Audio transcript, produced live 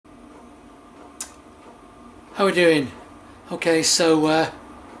How are we doing? Okay, so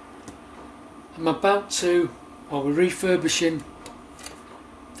I'm about to, well, we're refurbishing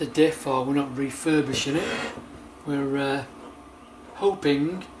the diff, or we're not refurbishing it. We're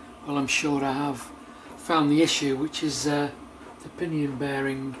hoping, well, I'm sure I have found the issue, which is the pinion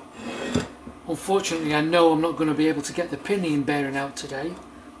bearing. Unfortunately, I know I'm not going to be able to get the pinion bearing out today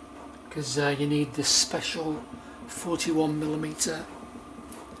because you need this special 41mm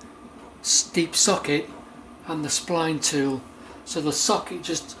deep socket and the spline tool. So the socket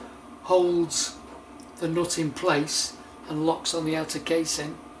just holds the nut in place and locks on the outer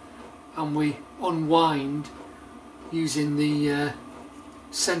casing, and we unwind using the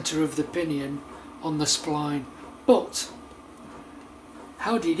centre of the pinion on the spline. But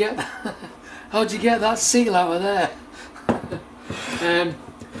how do you get that? How do you get that seal out of there?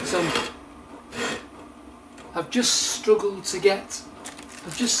 So I've just struggled to get.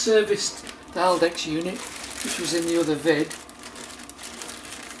 I've just serviced the Haldex unit, which was in the other vid,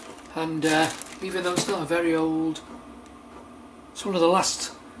 and even though it's not a very old, it's one of the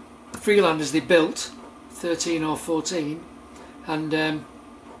last Freelanders they built, 13 or 14, and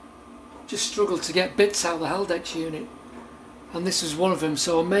just struggled to get bits out of the Haldex unit, and this was one of them.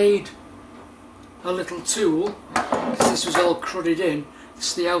 So I made a little tool, because this was all crudded in. This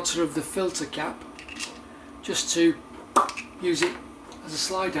is the outer of the filter cap, just to use it as a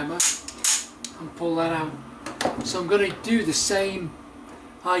slide hammer and pull that out. So I'm going to do the same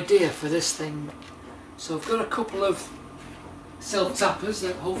idea for this thing. So I've got a couple of self tappers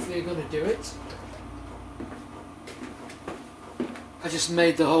that hopefully are going to do it. I just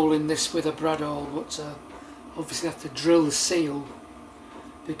made the hole in this with a brad awl, but obviously I have to drill the seal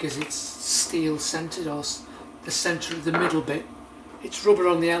because it's steel centered, or the centre of the middle bit. It's rubber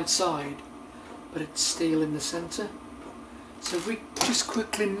on the outside, but it's steel in the centre. So if we just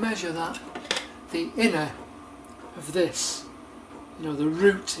quickly measure that, the inner of this, you know, the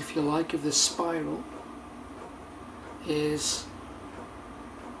root, if you like, of the spiral is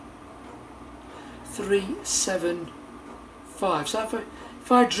 375. So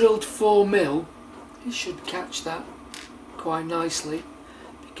if I drilled 4mm, it should catch that quite nicely,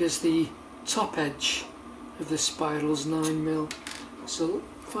 because the top edge of the spiral is 9mm. So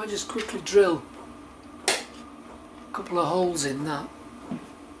if I just quickly drill a couple of holes in that,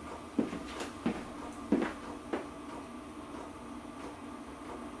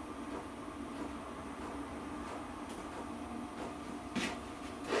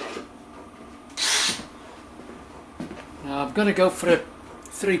 now I'm going to go for a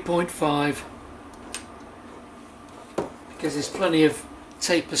 3.5 because there's plenty of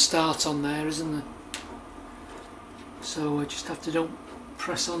taper start on there, isn't there? So I just have to don't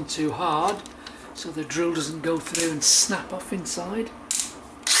press on too hard so the drill doesn't go through and snap off inside.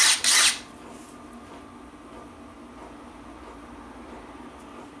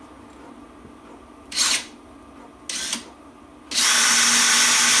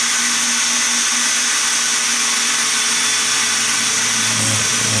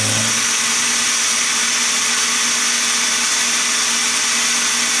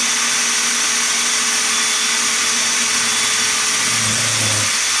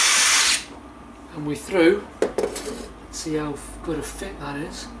 And we're through. See how good a fit that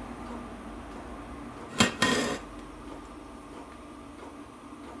is.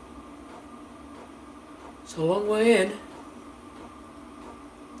 It's a long way in.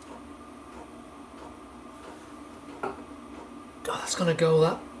 Oh, that's going to go,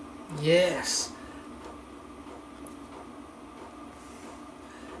 that. Yes.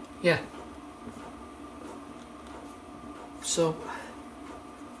 Yeah. So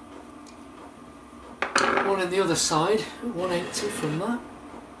one on the other side, 180 from that,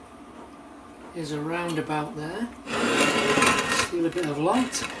 is around about there. Steal a bit of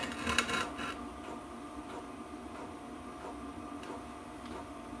light.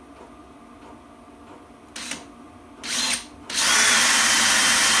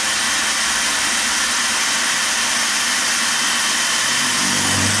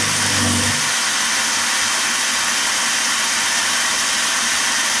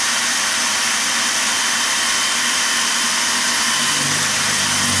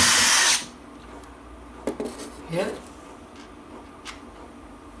 Yeah.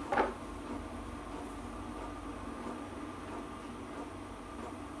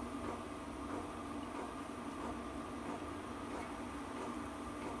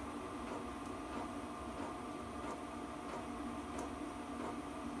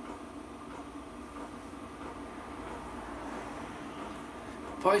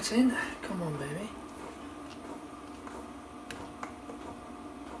 Bite in. Come on, baby.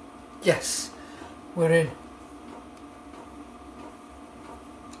 Yes, we're in.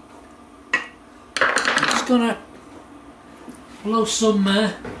 gonna blow some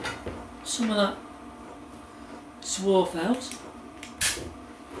of that swarf out.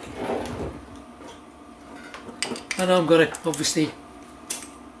 And I'm going to obviously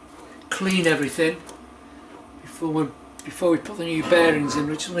clean everything before we put the new bearings in.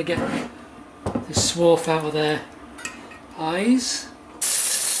 We just want to get the swarf out of their eyes.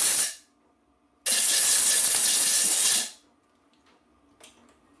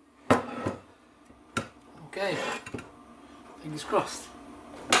 Okay, fingers crossed.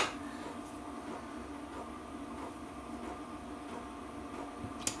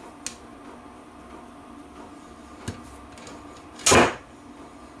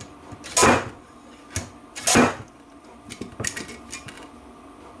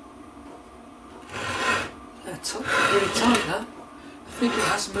 That's pretty tight, that. I think it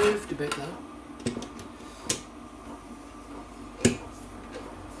has moved a bit though.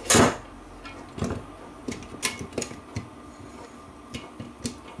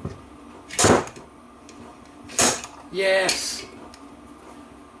 Yes.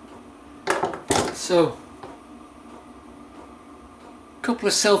 So, couple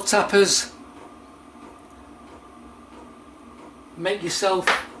of self tappers. Make yourself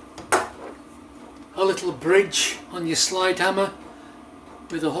a little bridge on your slide hammer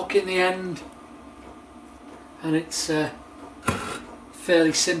with a hook in the end, and it's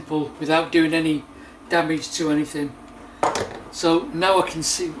fairly simple without doing any damage to anything. So now I can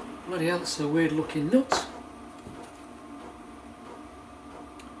see, bloody hell, it's a weird looking nut.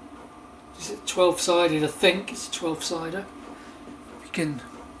 Is it 12-sided? I think it's a 12-sider. You can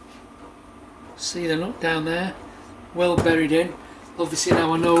see the nut down there, well buried in. Obviously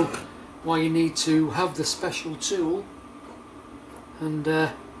now I know why you need to have the special tool, and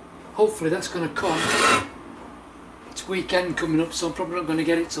hopefully that's going to come. It's weekend coming up, so I'm probably not going to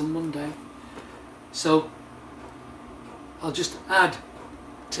get it till Monday. So I'll just add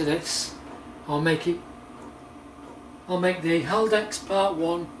to this. I'll make the Haldex part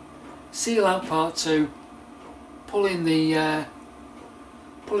 1, seal out part 2, pulling the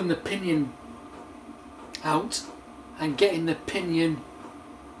pinion out and getting the pinion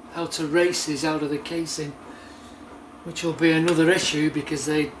out of races out of the casing, which will be another issue because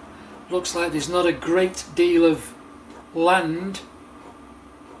looks like there's not a great deal of land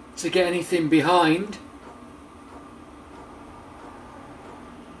to get anything behind.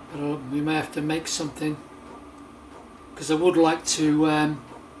 But we may have to make something, because I would like to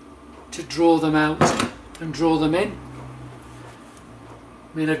draw them out and draw them in.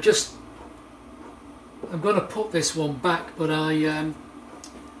 I mean, I'm going to put this one back, but I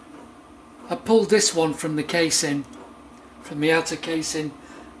pulled this one from the casing, from the outer casing.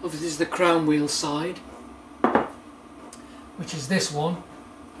 Obviously this is the crown wheel side, which is this one.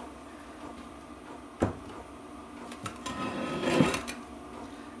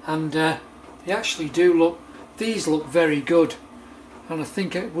 And they actually do look, these look very good, and I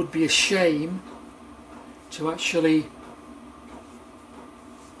think it would be a shame to actually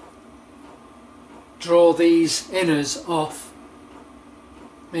draw these inners off.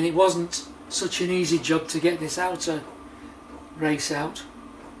 I mean, it wasn't such an easy job to get this outer race out,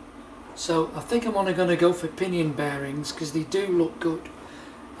 so I think I'm only going to go for pinion bearings because they do look good,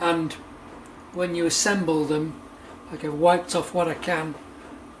 and when you assemble them, like I've wiped off what I can,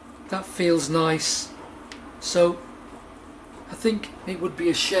 that feels nice. So I think it would be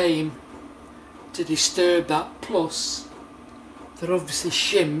a shame to disturb that, plus they're obviously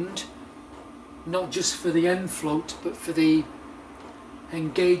shimmed, not just for the end float but for the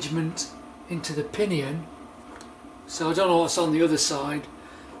engagement into the pinion. So I don't know what's on the other side,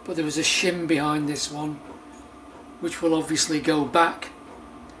 but there was a shim behind this one, which will obviously go back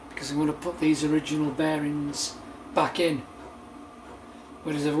because I'm going to put these original bearings back in.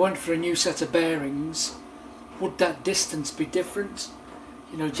 Whereas if I went for a new set of bearings, would that distance be different?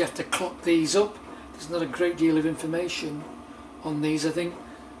 You know, do you have to clock these up? There's not a great deal of information on these. I think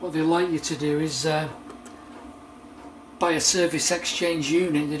what they like you to do is buy a service exchange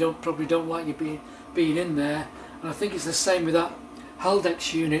unit. They probably don't like you being in there. And I think it's the same with that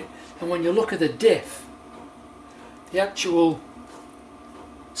Haldex unit. And when you look at the diff, the actual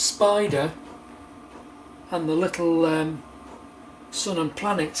spider and the little sun and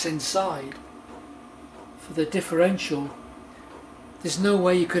planets inside for the differential, there's no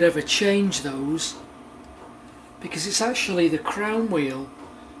way you could ever change those, because it's actually the crown wheel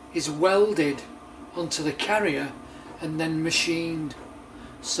is welded onto the carrier and then machined.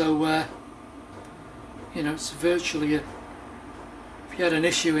 So you know, it's virtually if you had an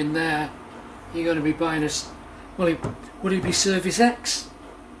issue in there, you're going to be buying would it be Service X?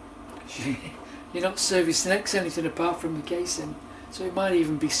 you're not servicing anything apart from the casing, so it might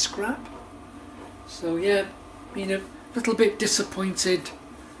even be scrap. So yeah, been a little bit disappointed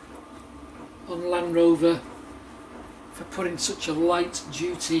on Land Rover for putting such a light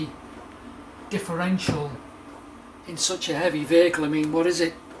duty differential in such a heavy vehicle. I mean, what is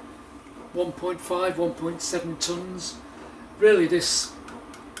it, 1.5, 1.7 tons? Really, this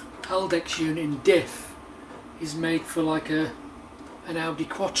Haldex unit in diff is made for like an Audi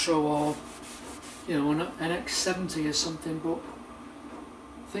Quattro, or you know, an X70 or something, but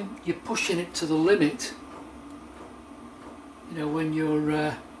I think you're pushing it to the limit, you know, when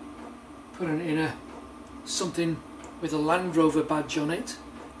you're putting it in something with a Land Rover badge on it,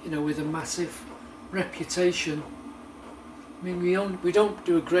 you know, with a massive reputation. I mean, we don't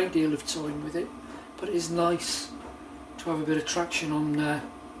do a great deal of towing with it, but it is nice to have a bit of traction on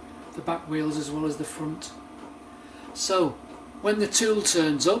the back wheels as well as the front. So when the tool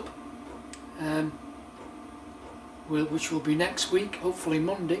turns up, which will be next week, hopefully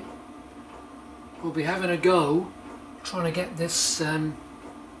Monday, we'll be having a go trying to get this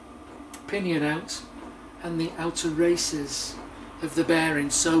pinion out and the outer races of the bearing.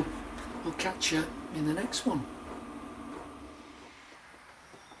 So we'll catch you in the next one.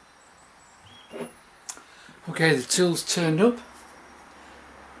 Okay, the tool's turned up.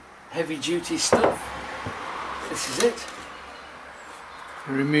 Heavy duty stuff. This is it.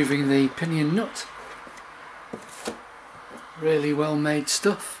 We're removing the pinion nut. Really well made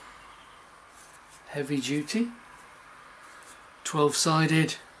stuff. Heavy duty.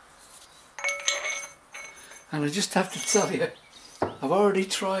 12-sided. And I just have to tell you, I've already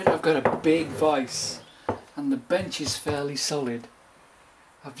tried. I've got a big vise and the bench is fairly solid.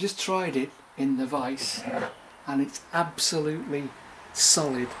 I've just tried it in the vise and it's absolutely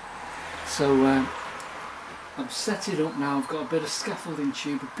solid. So I've set it up now. I've got a bit of scaffolding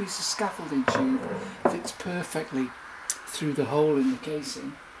tube. A piece of scaffolding tube fits perfectly through the hole in the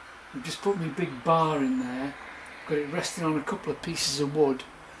casing. I've just put my big bar in there. Got it resting on a couple of pieces of wood.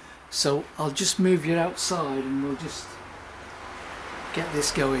 So I'll just move you outside and we'll just get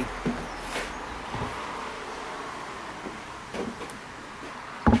this going.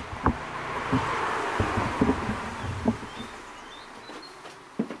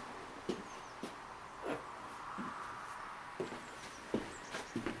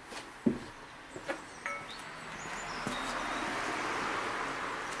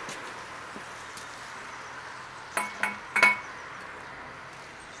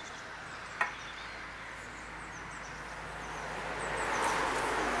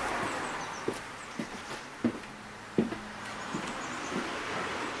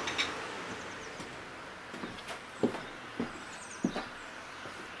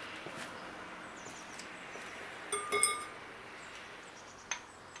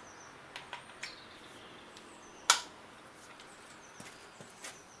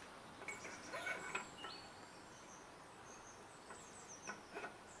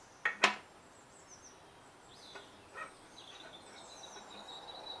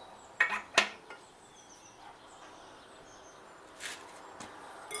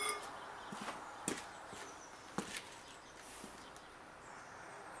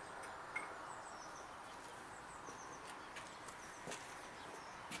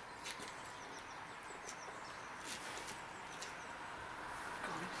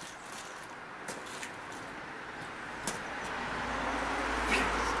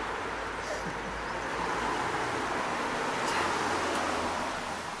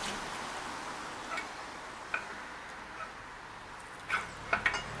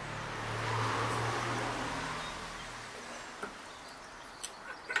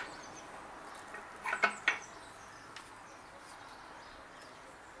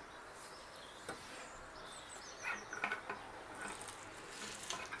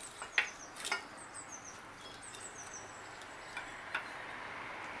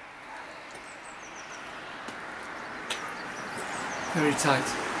 Very tight.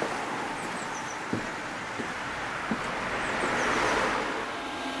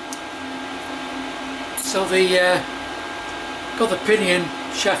 So got the pinion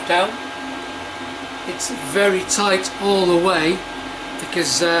shaft out. It's very tight all the way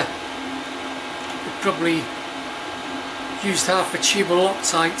because we probably used half a tube of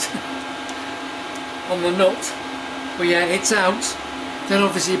Loctite on the nut. But yeah, it's out. Then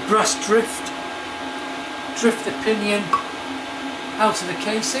obviously brass drift the pinion out of the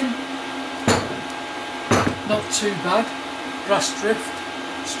casing. Not too bad. Brass drift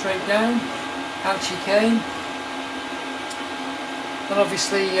straight down. Out she came. And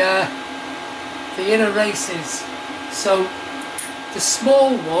obviously the inner races. So the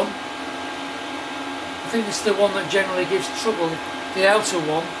small one think it's the one that generally gives trouble, the outer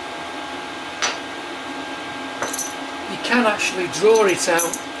one. You can actually draw it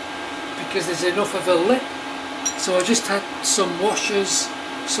out because there's enough of a lip. So I just had some washers,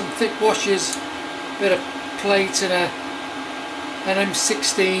 some thick washers, bit of plate and an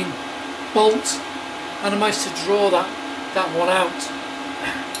M16 bolt, and I managed to draw that one out.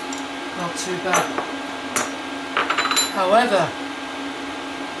 Not too bad. However,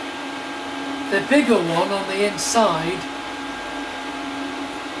 the bigger one on the inside,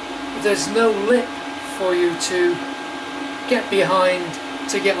 there's no lip for you to get behind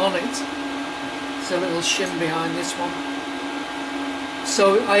to get on it. There's a little shim behind this one.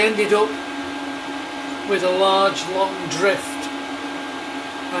 So I ended up with a large long drift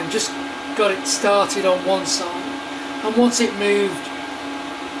and just got it started on one side, and once it moved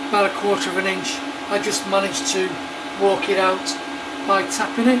about 1/4 of an inch, I just managed to walk it out by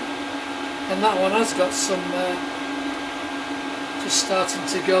tapping it, and that one has got some just starting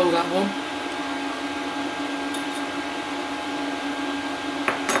to go, that one.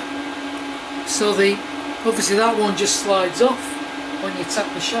 So obviously that one just slides off when you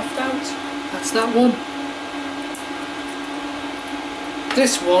tap the shaft out. That's that one.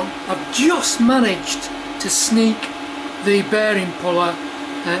 This one I've just managed to sneak the bearing puller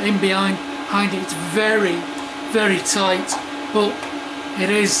in behind it. It's very, very tight, but it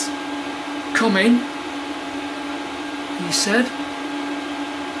is coming, he said.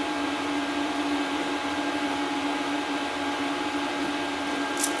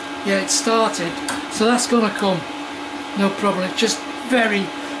 Yeah, it started, so that's gonna come, no problem. It's just very,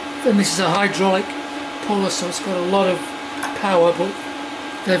 and this is a hydraulic puller, so it's got a lot of power, but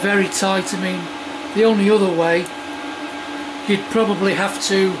they're very tight. I mean, the only other way, you'd probably have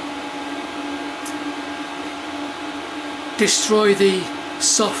to destroy the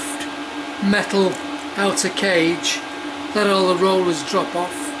soft metal outer cage, let all the rollers drop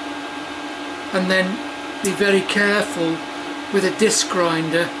off, and then be very careful with a disc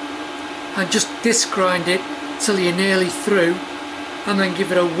grinder and just disc grind it till you're nearly through, and then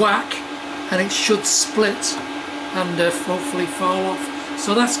give it a whack and it should split and hopefully fall off.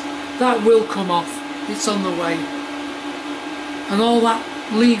 So that will come off, it's on the way. And all that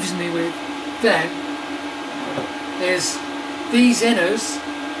leaves me with then is these inners.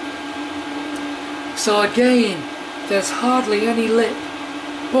 So again, there's hardly any lip,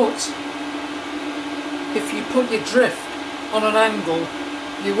 but if you put your drift on an angle,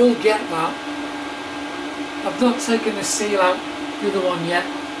 you will get that. I've not taken the seal out the other one yet,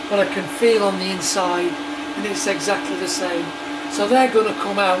 but I can feel on the inside and it's exactly the same. So they're going to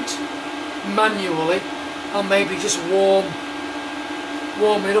come out manually. I'll maybe just warm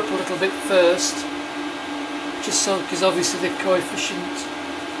it up a little bit first, just so, because obviously the coefficient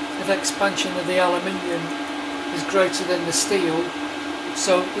of expansion of the aluminium is greater than the steel,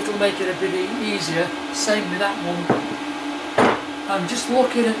 so it'll make it a bit easier. Same with that one. I'm just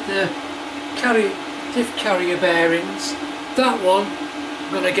looking at the diff carrier bearings. That one,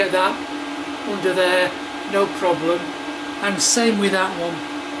 I'm going to get that under there, no problem, and same with that one.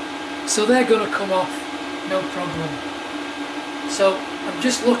 So they're going to come off, no problem. So I'm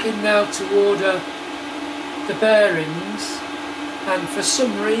just looking now to order the bearings, and for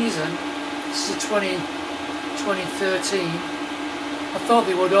some reason, this is a 2013, I thought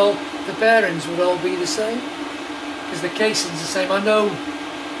the bearings would all be the same, because the casing's the same. I know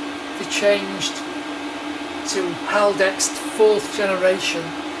they changed to Haldex 4th generation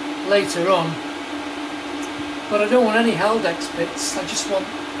later on, but I don't want any Haldex bits, I just want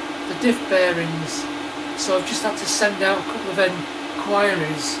the diff bearings. So I've just had to send out a couple of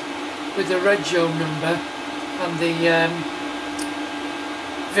inquiries with the Regio number and the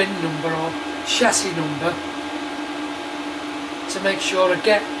VIN number or chassis number to make sure I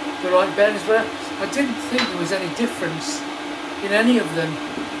get the right bearings. But I didn't think there was any difference in any of them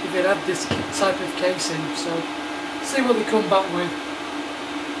if it had this type of casing. So see what they come back with.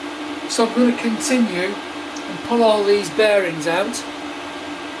 So I'm going to continue and pull all these bearings out.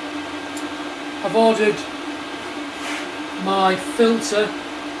 I've ordered my filter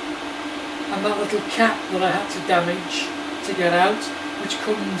and that little cap that I had to damage to get out, which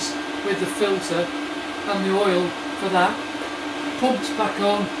comes with the filter and the oil for that. Pumps back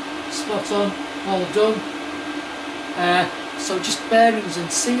on, spot on, all done. So just bearings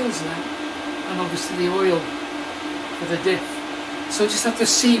and seals now, and obviously the oil for the diff. So just have to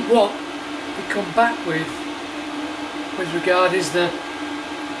see what they come back with regard is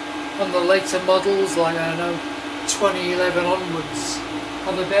on the later models, like I don't know, 2011 onwards,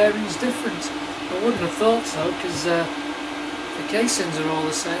 are the bearings different? I wouldn't have thought so, because the casings are all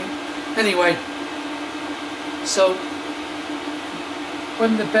the same. Anyway, So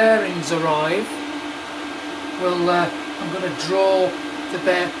when the bearings arrive, I'm going to draw the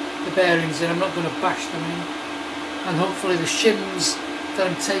bearings in. I'm not going to bash them in, and hopefully the shims that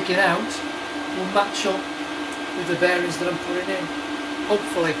I'm taking out will match up with the bearings that I'm putting in,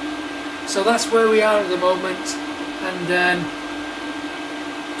 hopefully. So that's where we are at the moment, and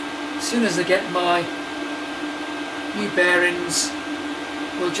as soon as I get my new bearings,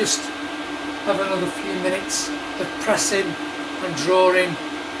 we'll just have another few minutes of pressing and drawing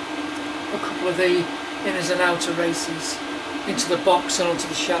a couple of the inners and outer races into the box and onto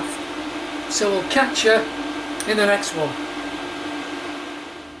the shaft. So we'll catch you in the next one.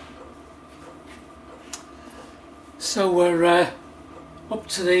 So we're up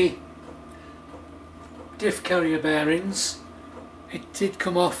to the diff carrier bearings. It did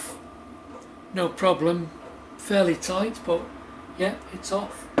come off no problem, fairly tight, but yeah, it's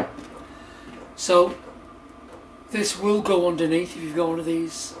off. So this will go underneath if you've got one of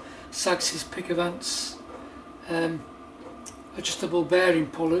these Sax's Pickavants adjustable bearing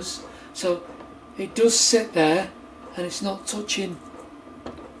pullers. So it does sit there and it's not touching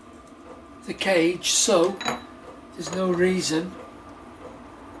the cage, so there's no reason,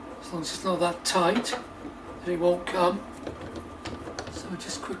 as long as it's not that tight, that it won't come. So I'll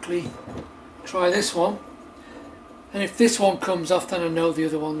just quickly try this one, and if this one comes off, then I know the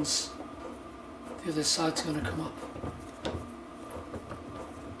other side's going to come up.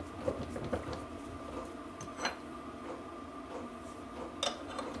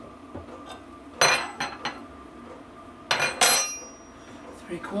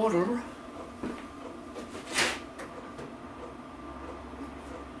 Three-quarter.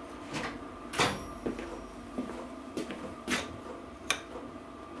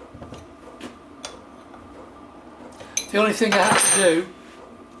 The only thing I had to do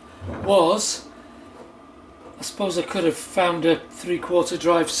was, I suppose I could have found a 3/4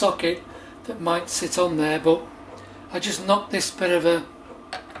 drive socket that might sit on there, but I just knocked this bit of a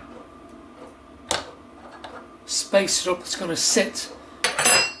spacer up that's going to sit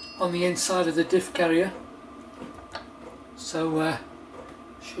on the inside of the diff carrier, so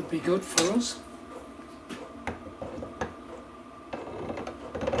should be good for us.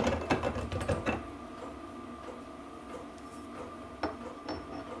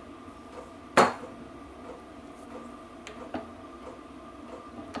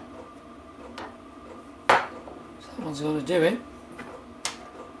 That one's going to do it.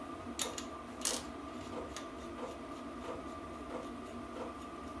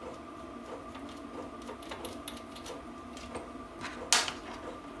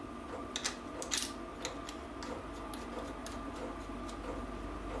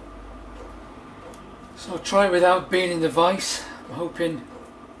 So I'll try it without being in the vise. I'm hoping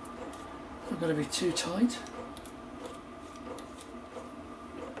it's not going to be too tight.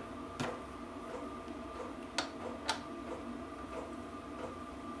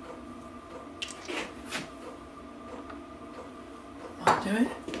 Might do it.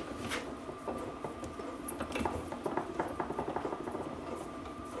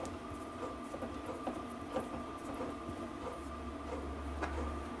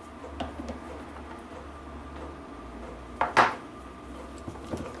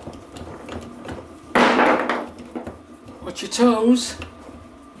 Watch your toes.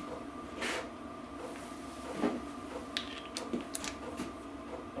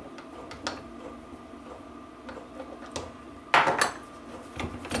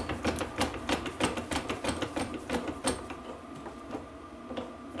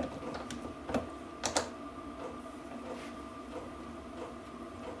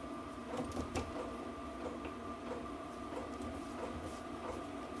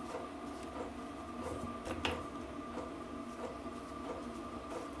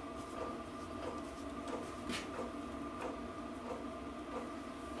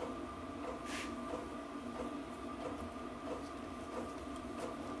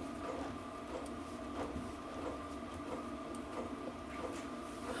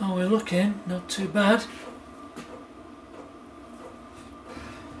 Oh, we're looking not too bad.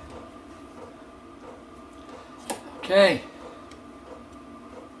 Okay.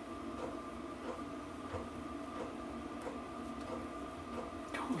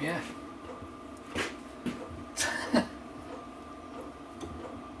 Oh yeah.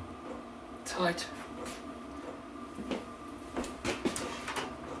 Tight.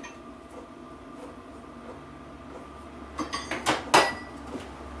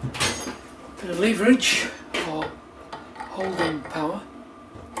 Bit of leverage or holding power.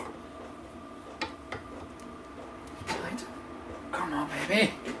 Tight. Come on,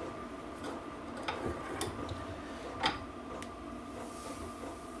 baby.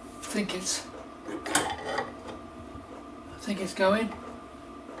 It's going.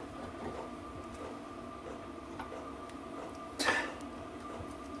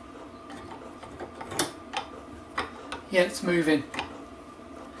 Yeah, it's moving.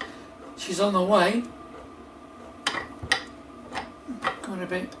 She's on the way. Going a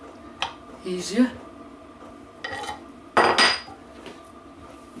bit easier.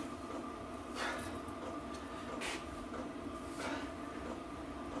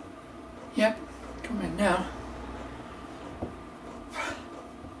 Yep, coming now.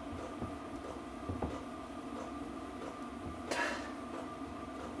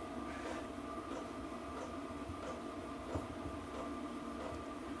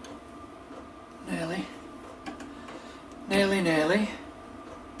 Nearly. Nearly.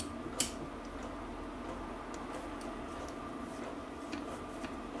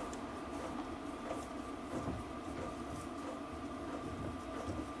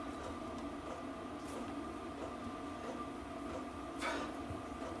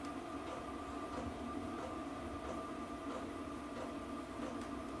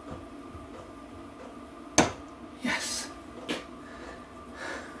 Yes.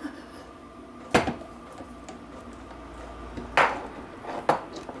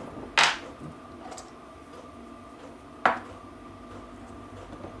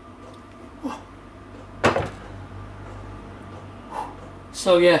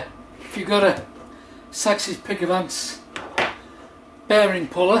 So yeah, if you've got a Sax's Pick of Ants bearing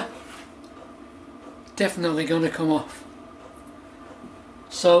puller, definitely going to come off.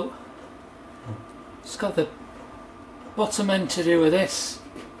 So it's got the bottom end to do with this,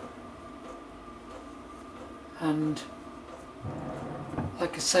 and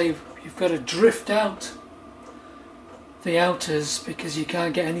like I say, you've got to drift out the outers because you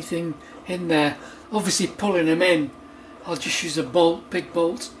can't get anything in there. Obviously pulling them in, I'll just use a bolt, big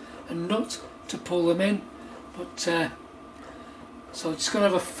bolt and nut to pull them in, but so I'm just going to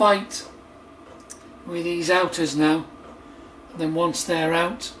have a fight with these outers now, and then once they're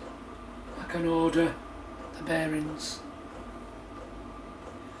out I can order the bearings.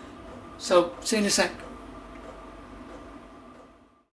 So see you in a sec.